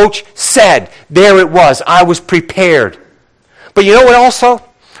the coach said, there it was. I was prepared. But you know what also?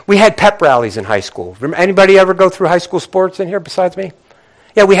 We had pep rallies in high school. Anybody ever go through high school sports in here besides me?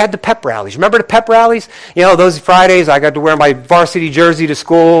 Yeah, we had the pep rallies. Remember the pep rallies? Those Fridays I got to wear my varsity jersey to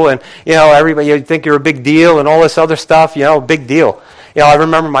school, and everybody, you'd think you're a big deal and all this other stuff, big deal. I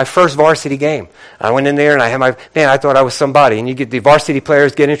remember my first varsity game. I went in there and I thought I was somebody. And you get the varsity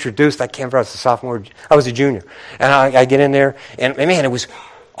players get introduced. I can't remember, I was a sophomore, I was a junior. And I get in there, and man, it was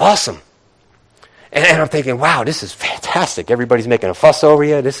awesome. And I'm thinking, wow, this is fantastic. Everybody's making a fuss over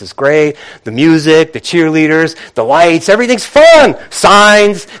you. This is great. The music, the cheerleaders, the lights, everything's fun.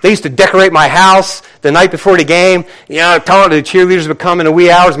 Signs. They used to decorate my house. The night before the game, telling the cheerleaders would come in the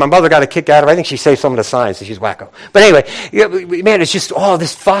wee hours. My mother got a kick out of it. I think she saved some of the signs, so she's wacko. But anyway, man, it's just all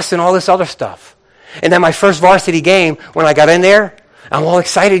this fuss and all this other stuff. And then my first varsity game, when I got in there, I'm all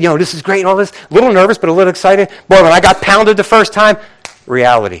excited. This is great and all this. A little nervous, but a little excited. Boy, when I got pounded the first time,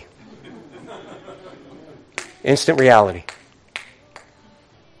 reality. Instant reality.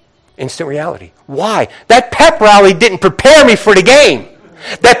 Instant reality. Why? That pep rally didn't prepare me for the game.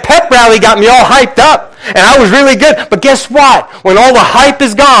 That pep rally got me all hyped up, and I was really good. But guess what? When all the hype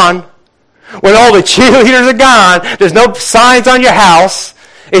is gone, when all the cheerleaders are gone, there's no signs on your house,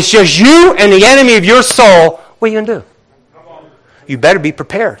 it's just you and the enemy of your soul, what are you going to do? You better be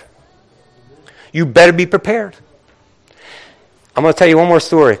prepared. You better be prepared. I'm going to tell you one more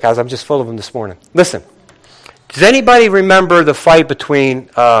story, guys. I'm just full of them this morning. Listen. Does anybody remember the fight between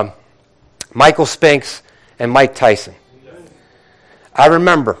Michael Spinks and Mike Tyson? I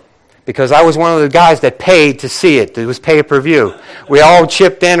remember, because I was one of the guys that paid to see it. It was pay-per-view. We all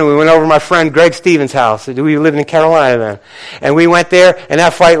chipped in, and we went over to my friend Greg Stevens' house. We lived in Carolina then. And we went there, and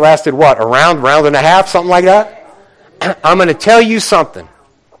that fight lasted, a round and a half, something like that? I'm going to tell you something.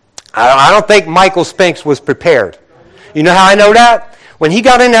 I don't think Michael Spinks was prepared. You know how I know that? When he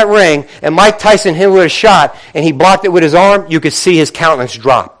got in that ring and Mike Tyson hit him with a shot and he blocked it with his arm, you could see his countenance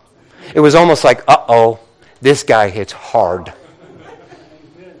drop. It was almost like, uh-oh, this guy hits hard.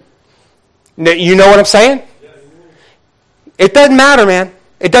 You know what I'm saying? It doesn't matter, man.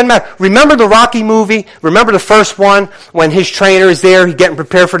 It doesn't matter. Remember the Rocky movie? Remember the first one when his trainer is there, he's getting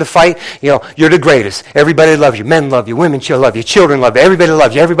prepared for the fight? You're the greatest. Everybody loves you. Men love you. Women love you. Children love you. Everybody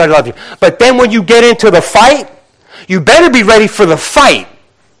loves you. Everybody loves you. But then when you get into the fight, you better be ready for the fight.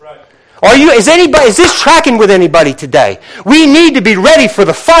 Right. Is this tracking with anybody today? We need to be ready for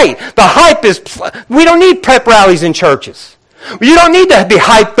the fight. The hype we don't need prep rallies in churches. You don't need to be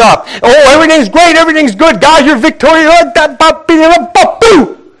hyped up. Oh, everything's great, everything's good. God, you're victorious.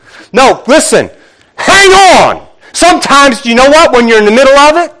 No, listen. Hang on. Sometimes, you know what? When you're in the middle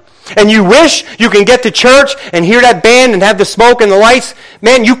of it, and you wish you can get to church and hear that band and have the smoke and the lights,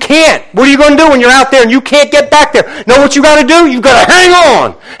 man, you can't. What are you going to do when you're out there and you can't get back there? Know what you got to do? You've got to hang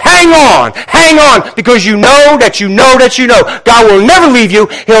on. Hang on. Hang on. Because you know that you know that you know. God will never leave you.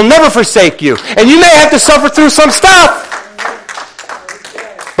 He'll never forsake you. And you may have to suffer through some stuff.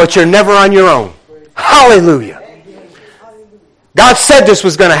 But you're never on your own. Hallelujah. God said this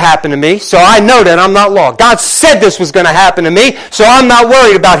was going to happen to me, so I know that I'm not lost. God said this was going to happen to me, so I'm not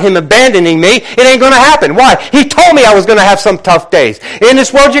worried about Him abandoning me. It ain't going to happen. Why? He told me I was going to have some tough days. In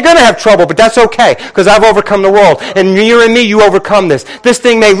this world, you're going to have trouble, but that's okay, because I've overcome the world. And you and me, you overcome this. This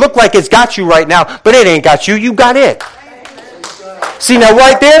thing may look like it's got you right now, but it ain't got you. You got it. See, now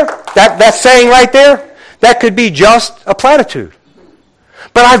right there, that saying right there, that could be just a platitude.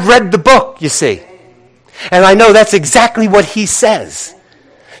 But I've read the book, you see. And I know that's exactly what he says.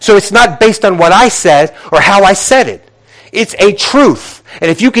 So it's not based on what I said or how I said it. It's a truth. And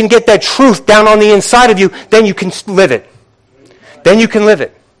if you can get that truth down on the inside of you, then you can live it. Then you can live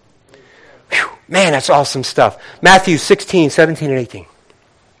it. Whew, man, that's awesome stuff. Matthew 16, 17, and 18.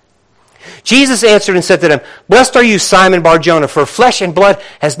 Jesus answered and said to them, "Blessed are you, Simon Bar-Jonah, for flesh and blood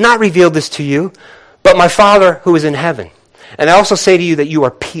has not revealed this to you, but my Father who is in heaven. And I also say to you that you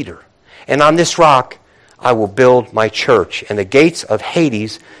are Peter, and on this rock I will build my church, and the gates of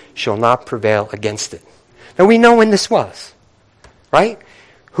Hades shall not prevail against it." Now we know when this was, right?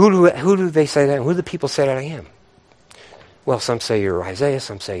 Who do they say that? Who do the people say that I am? Well, some say you're Isaiah,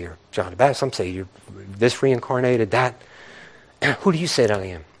 some say you're John the Baptist, some say you're this reincarnated, that. Who do you say that I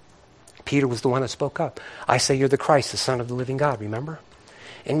am? Peter was the one that spoke up. I say you're the Christ, the Son of the living God, remember?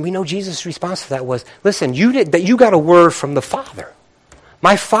 And we know Jesus' response to that was, listen, you got a word from the Father.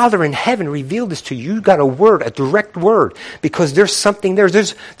 My Father in heaven revealed this to you. You got a word, a direct word, because there's something there.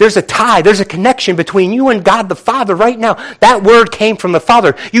 There's a tie. There's a connection between you and God the Father right now. That word came from the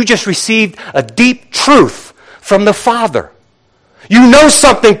Father. You just received a deep truth from the Father. You know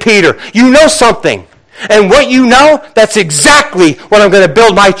something, Peter. You know something. And what you know, that's exactly what I'm going to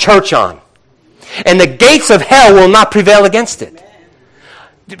build my church on. And the gates of hell will not prevail against it.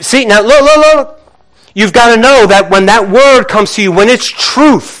 See, now look. You've got to know that when that word comes to you, when it's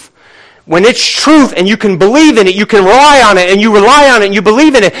truth and you can believe in it, you can rely on it, and you rely on it and you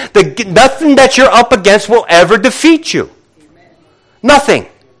believe in it, nothing that you're up against will ever defeat you. Amen. Nothing.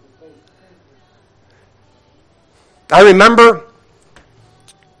 I remember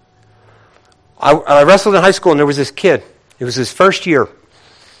I wrestled in high school, and there was this kid. It was his first year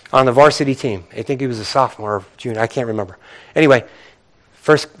on the varsity team. I think he was a sophomore or junior. I can't remember. Anyway,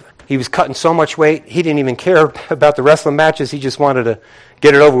 he was cutting so much weight, he didn't even care about the wrestling matches. He just wanted to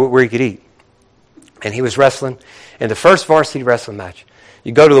get it over with where he could eat. And he was wrestling in the first varsity wrestling match.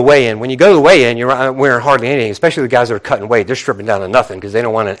 You go to the weigh-in. When you go to the weigh-in, you're wearing hardly anything, especially the guys that are cutting weight. They're stripping down to nothing because they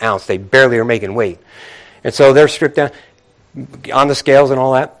don't want an ounce. They barely are making weight. And so they're stripped down on the scales and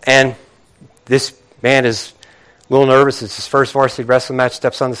all that. And this man is a little nervous. It's his first varsity wrestling match.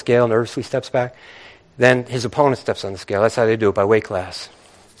 Steps on the scale, nervously steps back. Then his opponent steps on the scale. That's how they do it, by weight class.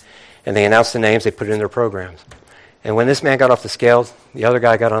 And they announce the names. They put it in their programs. And when this man got off the scale, the other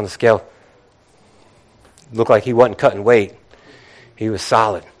guy got on the scale. Looked like he wasn't cutting weight. He was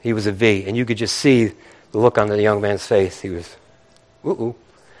solid. He was a V. And you could just see the look on the young man's face. He was, ooh.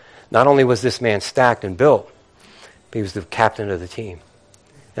 Not only was this man stacked and built, but he was the captain of the team.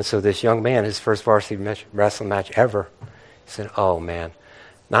 And so this young man, his first varsity wrestling match ever, he said, oh man,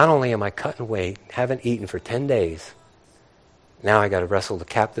 not only am I cutting weight, haven't eaten for 10 days, now I got to wrestle the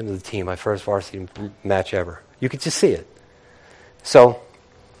captain of the team, my first varsity match ever. You could just see it. So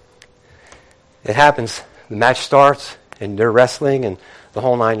it happens. The match starts, and they're wrestling, and the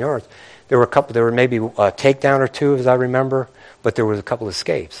whole 9 yards. There were maybe a takedown or two, as I remember, but there was a couple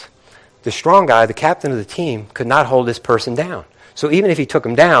escapes. The strong guy, the captain of the team, could not hold this person down. So even if he took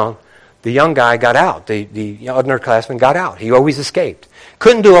him down, the young guy got out. The underclassman got out. He always escaped.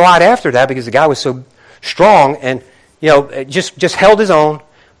 Couldn't do a lot after that because the guy was so strong and just held his own.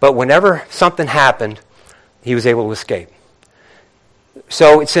 But whenever something happened, he was able to escape.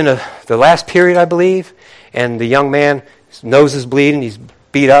 So it's in the last period, I believe, and the young man, his nose is bleeding. He's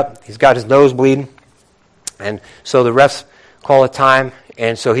beat up. He's got his nose bleeding. And so the refs call a time,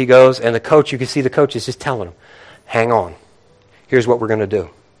 and so he goes, and the coach, you can see the coach is just telling him, hang on. Here's what we're going to do.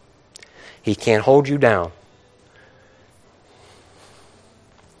 He can't hold you down.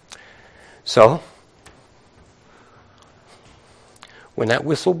 So, when that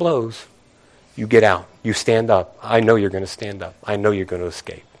whistle blows, you get out. You stand up. I know you're going to stand up. I know you're going to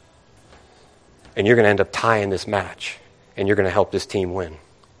escape. And you're going to end up tying this match. And you're going to help this team win.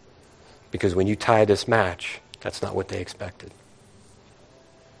 Because when you tie this match, that's not what they expected.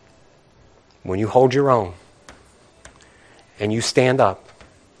 When you hold your own and you stand up,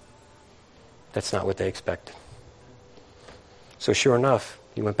 that's not what they expected. So sure enough,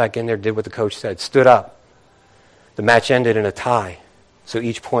 he went back in there, did what the coach said, stood up. The match ended in a tie. So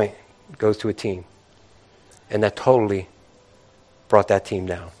each point goes to a team. And that totally brought that team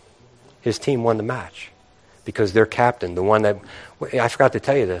down. His team won the match because their captain, the one that, I forgot to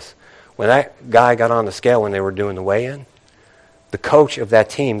tell you this, when that guy got on the scale when they were doing the weigh-in, the coach of that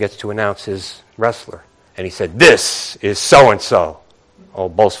team gets to announce his wrestler. And he said, this is so-and-so, all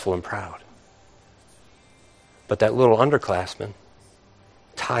boastful and proud. But that little underclassman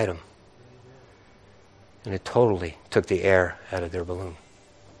tied him. And it totally took the air out of their balloon.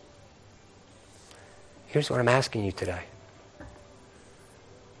 Here's what I'm asking you today.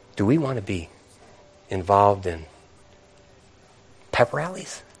 Do we want to be involved in pep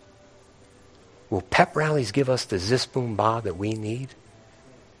rallies? Will pep rallies give us the zis boom ba that we need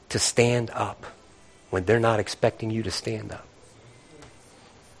to stand up when they're not expecting you to stand up?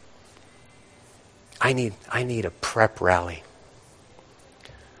 I need a prep rally.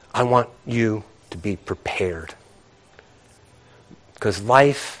 I want you to be prepared. Because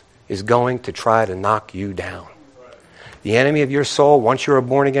life is going to try to knock you down. The enemy of your soul, once you're a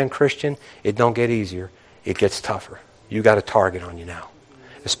born-again Christian, it don't get easier. It gets tougher. You got a target on you now.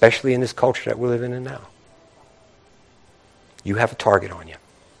 Especially in this culture that we're living in now. You have a target on you.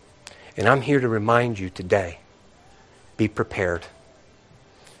 And I'm here to remind you today, be prepared.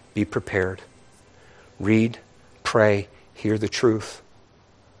 Be prepared. Read, pray, hear the truth.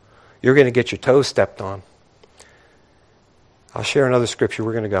 You're going to get your toes stepped on. I'll share another scripture.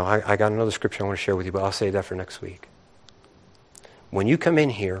 We're going to go. I got another scripture I want to share with you, but I'll save that for next week. When you come in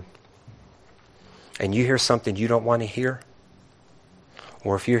here and you hear something you don't want to hear,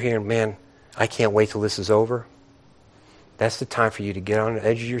 or if you're hearing, man, I can't wait till this is over, that's the time for you to get on the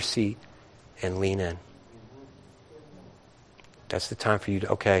edge of your seat and lean in. That's the time for you to,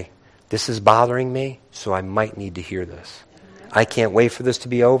 okay, this is bothering me, so I might need to hear this. I can't wait for this to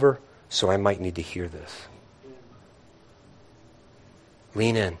be over, so I might need to hear this.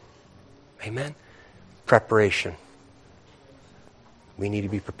 Lean in. Amen? Preparation. We need to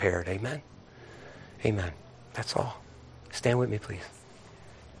be prepared. Amen? Amen. That's all. Stand with me, please.